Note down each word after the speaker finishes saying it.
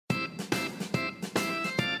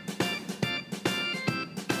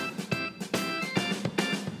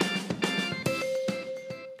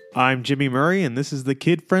I'm Jimmy Murray, and this is the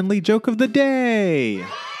kid-friendly joke of the day.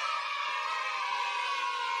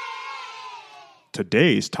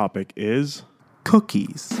 Today's topic is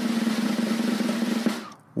cookies.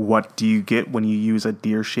 What do you get when you use a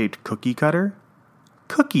deer-shaped cookie cutter?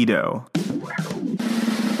 Cookie dough.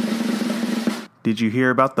 Did you hear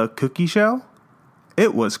about the cookie show?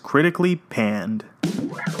 It was critically panned.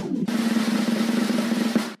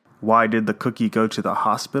 Why did the cookie go to the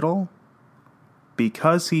hospital?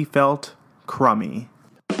 Because he felt crummy.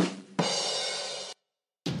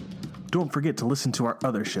 Don't forget to listen to our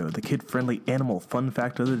other show, the kid-friendly Animal Fun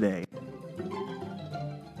Fact of the Day.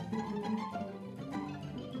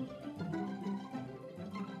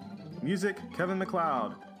 Music, Kevin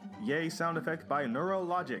MacLeod. Yay sound effect by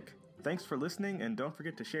Neurologic. Thanks for listening, and don't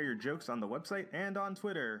forget to share your jokes on the website and on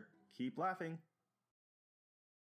Twitter. Keep laughing.